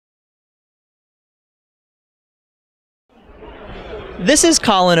This is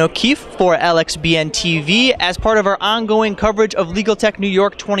Colin O'Keefe for LXBN TV. As part of our ongoing coverage of LegalTech New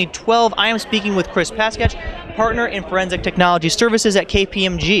York 2012, I am speaking with Chris Paskach, partner in forensic technology services at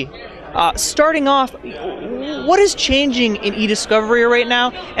KPMG. Starting off, what is changing in ediscovery right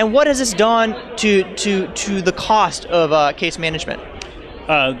now, and what has this done to the cost of case management?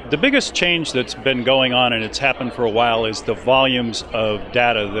 The biggest change that's been going on, and it's happened for a while, is the volumes of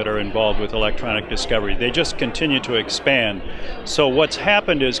data that are involved with electronic discovery. They just continue to expand. So what's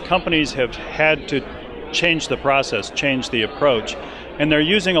happened is companies have had to change the process, change the approach, and they're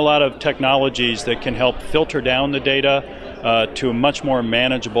using a lot of technologies that can help filter down the data to a much more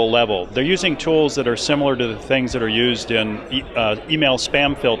manageable level. They're using tools that are similar to the things that are used in email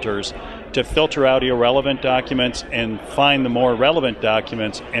spam filters to filter out irrelevant documents and find the more relevant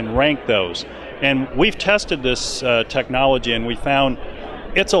documents and rank those. And we've tested this technology, and we found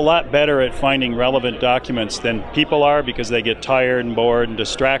it's a lot better at finding relevant documents than people are, because they get tired and bored and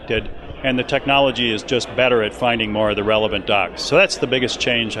distracted, and the technology is just better at finding more of the relevant docs. So that's the biggest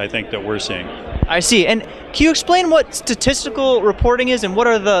change, I think, that we're seeing. I see. And can you explain what statistical reporting is, and what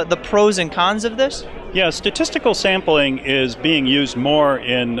are the pros and cons of this? Yeah, statistical sampling is being used more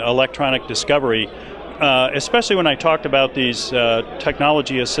in electronic discovery, especially when I talked about these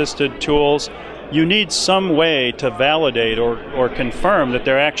technology-assisted tools. You need some way to validate or confirm that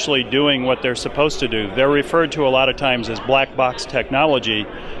they're actually doing what they're supposed to do. They're referred to a lot of times as black box technology,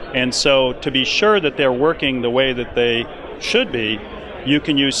 and so to be sure that they're working the way that they should be, you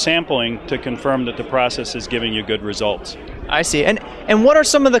can use sampling to confirm that the process is giving you good results. I see. And what are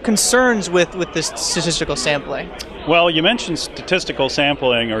some of the concerns with this statistical sampling? Well, you mentioned statistical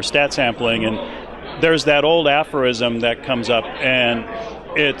sampling or stat sampling, and there's that old aphorism that comes up, and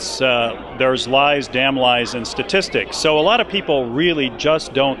it's there's lies, damn lies, in statistics. So a lot of people really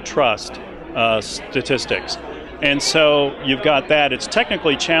just don't trust statistics. And so you've got that. It's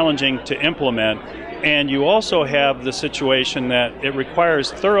technically challenging to implement. And you also have the situation that it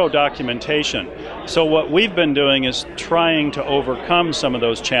requires thorough documentation. So what we've been doing is trying to overcome some of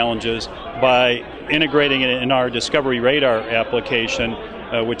those challenges by integrating it in our Discovery Radar application,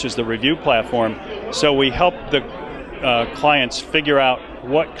 which is the review platform. So we help the clients figure out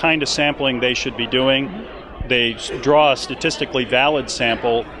what kind of sampling they should be doing. They draw a statistically valid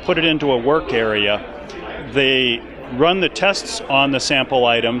sample, put it into a work area. They run the tests on the sample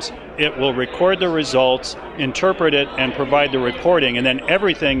items. It will record the results, interpret it, and provide the reporting, and then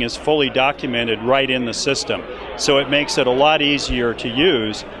everything is fully documented right in the system. So it makes it a lot easier to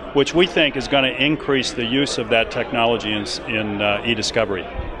use, which we think is going to increase the use of that technology in ediscovery.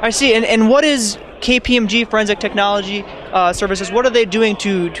 I see. And what is KPMG Forensic Technology Services? What are they doing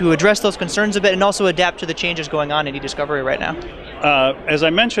to address those concerns a bit and also adapt to the changes going on in ediscovery right now? As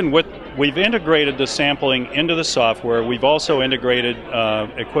I mentioned, we've integrated the sampling into the software. We've also integrated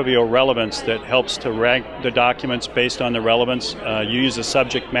equivio relevance that helps to rank the documents based on the relevance. You use a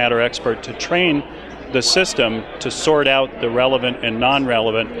subject matter expert to train the system to sort out the relevant and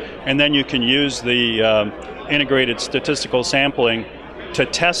non-relevant, and then you can use the integrated statistical sampling to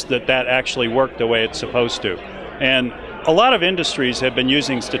test that actually worked the way it's supposed to. And a lot of industries have been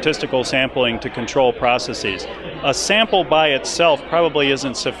using statistical sampling to control processes. A sample by itself probably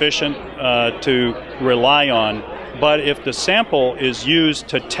isn't sufficient to rely on, but if the sample is used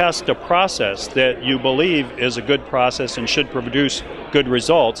to test a process that you believe is a good process and should produce good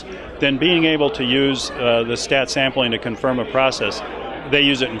results, then being able to use the stat sampling to confirm a process. They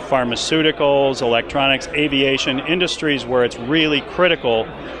use it in pharmaceuticals, electronics, aviation, industries where it's really critical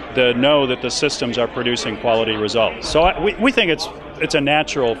to know that the systems are producing quality results. So we think it's a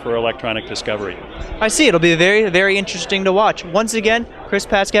natural for electronic discovery. I see. It'll be very, very interesting to watch. Once again, Chris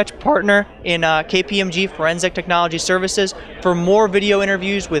Paskach, partner in KPMG Forensic Technology Services. For more video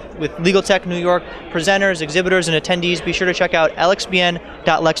interviews with LegalTech New York presenters, exhibitors, and attendees, be sure to check out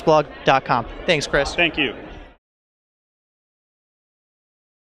lxbn.lexblog.com. Thanks, Chris. Thank you.